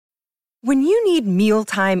When you need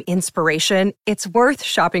mealtime inspiration, it's worth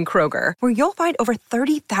shopping Kroger, where you'll find over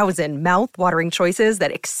 30,000 mouth-watering choices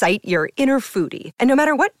that excite your inner foodie. And no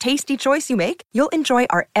matter what tasty choice you make, you'll enjoy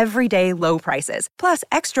our everyday low prices, plus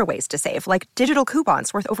extra ways to save, like digital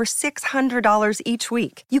coupons worth over $600 each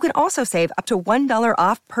week. You can also save up to $1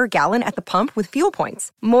 off per gallon at the pump with fuel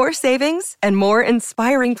points. More savings and more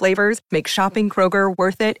inspiring flavors make shopping Kroger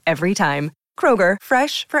worth it every time. Kroger,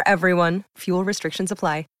 fresh for everyone. Fuel restrictions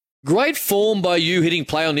apply. Great form by you hitting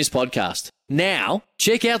play on this podcast. Now,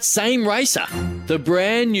 check out Same Racer, the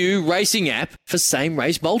brand new racing app for same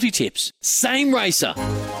race multi-tips. Same Racer.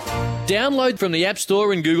 Download from the App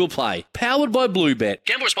Store and Google Play. Powered by Bluebet.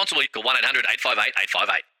 Gamble responsibly. Call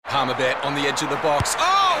 1-800-858-858. Palmerbet on the edge of the box.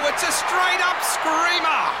 Oh, it's a straight-up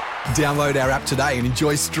screamer! Download our app today and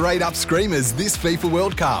enjoy straight-up screamers this FIFA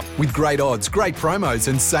World Cup with great odds, great promos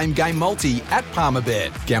and same-game multi at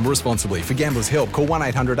Palmerbet. Gamble responsibly. For Gamblers' Help, call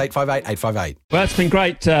 1-800-858-858. Well, it's been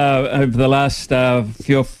great over the last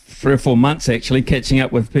 3 or 4 months, actually, catching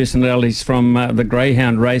up with personalities from the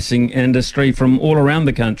greyhound racing industry from all around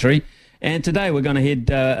the country. And today we're going to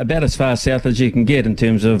head about as far south as you can get in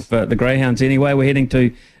terms of the greyhounds anyway. We're heading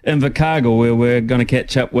to Invercargill, where we're going to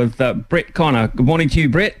catch up with Brett Connor. Good morning to you,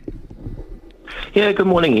 Brett. Yeah, good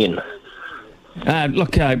morning, Ian.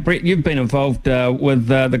 Look, Brett, you've been involved with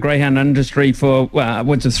the greyhound industry for,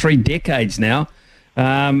 what's it, 3 decades now.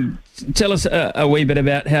 Tell us a wee bit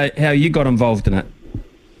about how you got involved in it.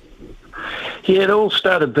 Yeah, it all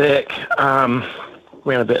started back around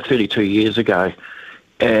about 32 years ago.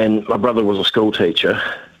 And my brother was a school teacher,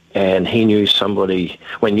 and he knew somebody,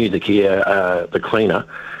 knew the cleaner,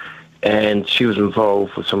 and she was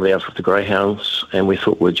involved with somebody else with the greyhounds, and we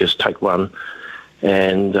thought we'd just take one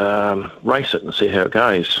and race it and see how it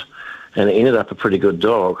goes. And it ended up a pretty good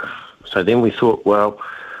dog. So then we thought, well,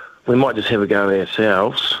 we might just have a go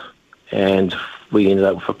ourselves, and we ended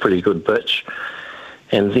up with a pretty good bitch.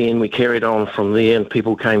 And then we carried on from there, and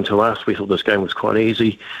people came to us. We thought this game was quite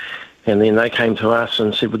easy. And then they came to us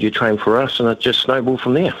and said, would you train for us? And it just snowballed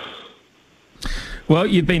from there. Well,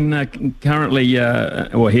 you've been currently,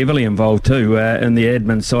 heavily involved too, in the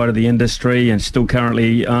admin side of the industry, and still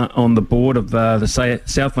currently on the board of the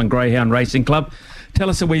Southland Greyhound Racing Club. Tell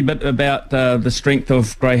us a wee bit about the strength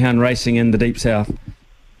of greyhound racing in the Deep South.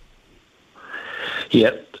 Yeah,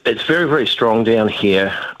 it's very, very strong down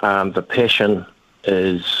here. The passion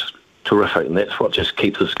is terrific, and that's what just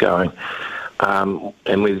keeps us going.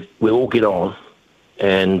 And we all get on,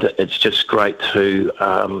 and it's just great to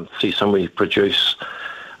see somebody produce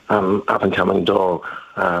up-and-coming dog.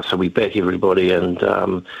 So we back everybody, and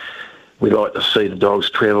we like to see the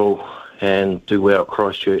dogs travel and do well at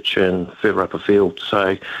Christchurch and further up afield.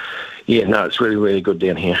 So, yeah, no, it's really, really good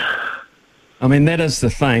down here. I mean, that is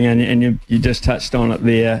the thing, and you just touched on it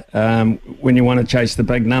there. When you want to chase the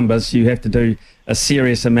big numbers, you have to do a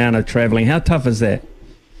serious amount of travelling. How tough is that?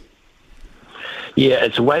 Yeah,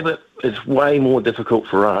 it's way more difficult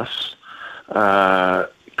for us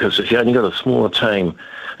because if you only got a smaller team,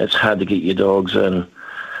 it's hard to get your dogs in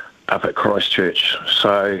up at Christchurch.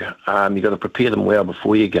 So you've got to prepare them well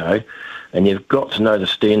before you go, and you've got to know the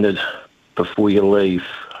standard before you leave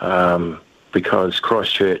because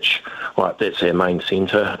Christchurch, that's our main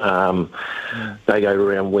centre. They go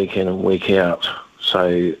around week in and week out.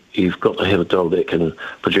 So you've got to have a dog that can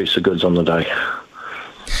produce the goods on the day.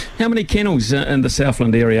 How many kennels in the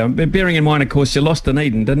Southland area? Bearing in mind, of course, you lost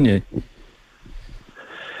Dunedin, didn't you?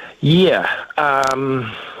 Yeah.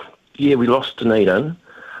 We lost Dunedin.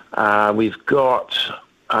 We've got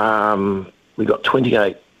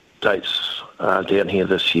 28 dates down here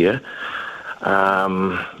this year.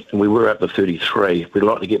 And we were up to 33. We'd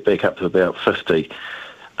like to get back up to about 50.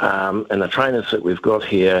 And the trainers that we've got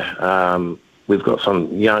here, we've got some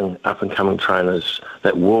young up-and-coming trainers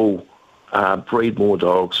that will breed more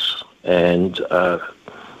dogs and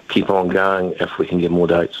keep on going if we can get more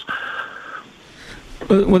dates.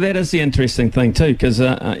 Well, that is the interesting thing too, because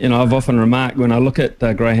I've often remarked when I look at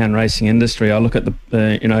the greyhound racing industry, I look at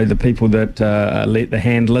the people that the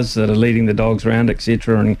handlers that are leading the dogs around,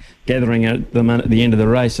 etc., and gathering them at the end of the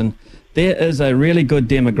race, and there is a really good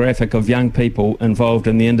demographic of young people involved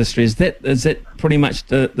in the industry. Is that pretty much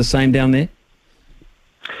the same down there?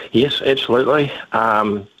 Yes, absolutely.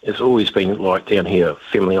 It's always been like down here,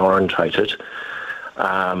 family orientated,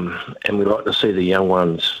 and we like to see the young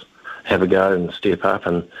ones have a go and step up,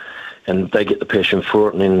 and they get the passion for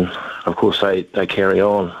it, and then of course they carry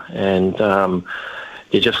on, and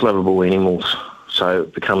they're just lovable animals. So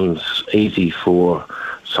it becomes easy for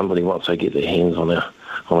somebody once they get their hands on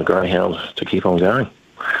a greyhound to keep on going.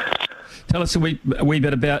 Tell us a wee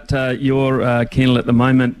bit about your kennel at the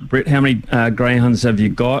moment, Brett. How many greyhounds have you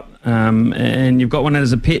got? And you've got one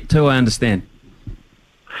as a pet too, I understand.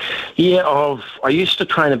 Yeah, I used to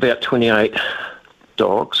train about 28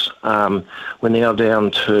 dogs. We're now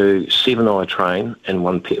down to 7 I train and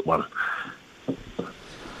 1 pet one.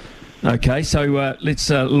 Okay, so let's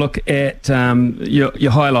look at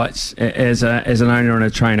your highlights as an owner and a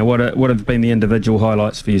trainer. What have been the individual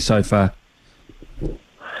highlights for you so far?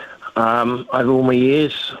 Over all my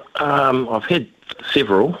years, I've had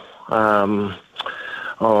several. I've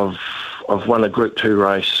won a Group 2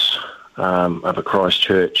 race up at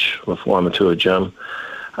Christchurch with Waimatua Jim.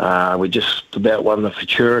 We just about won the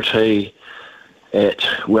Futurity at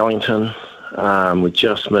Wellington. We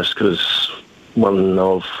just missed because one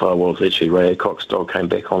of, actually Ray Cox's dog came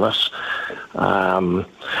back on us.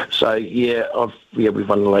 We've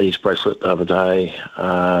won the ladies' bracelet the other day.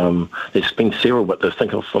 There's been several, but to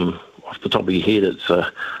think of them off the top of your head, it's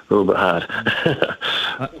a little bit hard.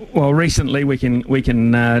 Well, recently we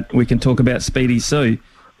can talk about Speedy Sue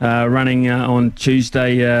running on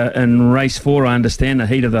Tuesday in race 4. I understand the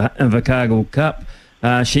heat of the Invercargill Cup.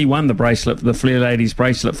 She won the bracelet, the Flair Ladies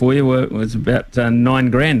bracelet for you. It was about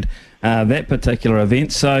 $9,000 that particular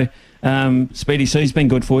event. So Speedy Sue's been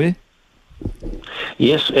good for you.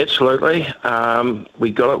 Yes, absolutely.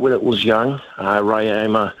 We got it when it was young. Ray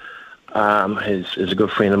Amer is a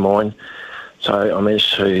good friend of mine, so I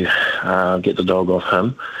managed to get the dog off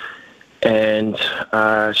him, and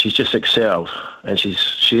she's just excelled, and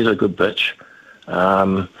she's a good bitch,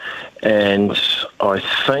 and I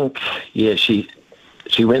think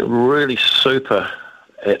she went really super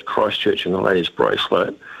at Christchurch in the ladies'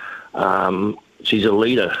 bracelet. She's a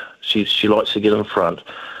leader. She likes to get in front,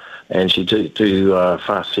 and she do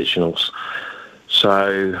fast sectionals.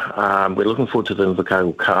 So we're looking forward to the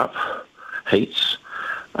Invercargill Cup heats.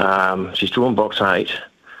 She's drawn box 8.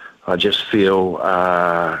 I just feel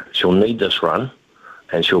she'll need this run,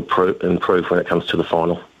 and she'll improve when it comes to the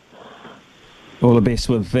final. All the best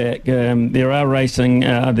with that.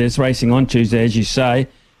 There's racing on Tuesday, as you say.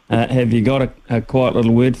 Have you got a quiet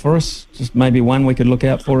little word for us? Just maybe one we could look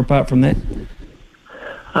out for apart from that?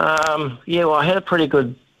 Well, I had a pretty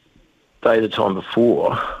good day the time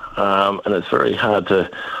before, and it's very hard to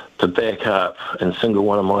back up and single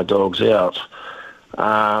one of my dogs out.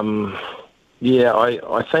 I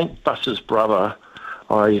think Buster's brother,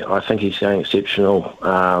 I think he's going exceptional.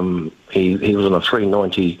 He was on a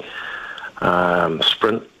 390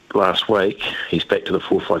 sprint last week. He's back to the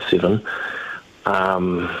 457.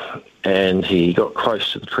 And he got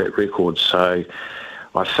close to the track record, so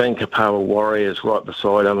I think Apawa Warrior's right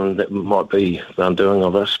beside him, and that might be the undoing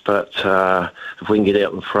of us, but if we can get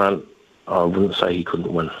out in front, I wouldn't say he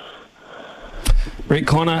couldn't win. Brett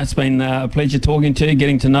Connor, it's been a pleasure talking to you,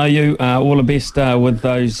 getting to know you. All the best with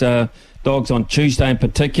those dogs on Tuesday in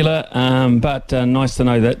particular, but nice to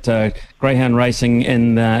know that greyhound racing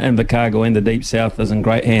in Invercargill and the Deep South is in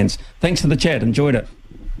great hands. Thanks for the chat, enjoyed it.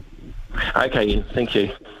 Okay, Ian, thank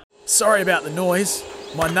you. Sorry about the noise.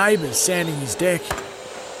 My neighbour's sanding his deck.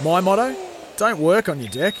 My motto? Don't work on your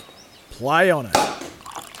deck, play on it.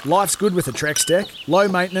 Life's good with a Trex deck. Low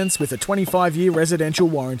maintenance with a 25-year residential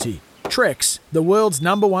warranty. Trex, the world's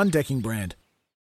 #1 decking brand.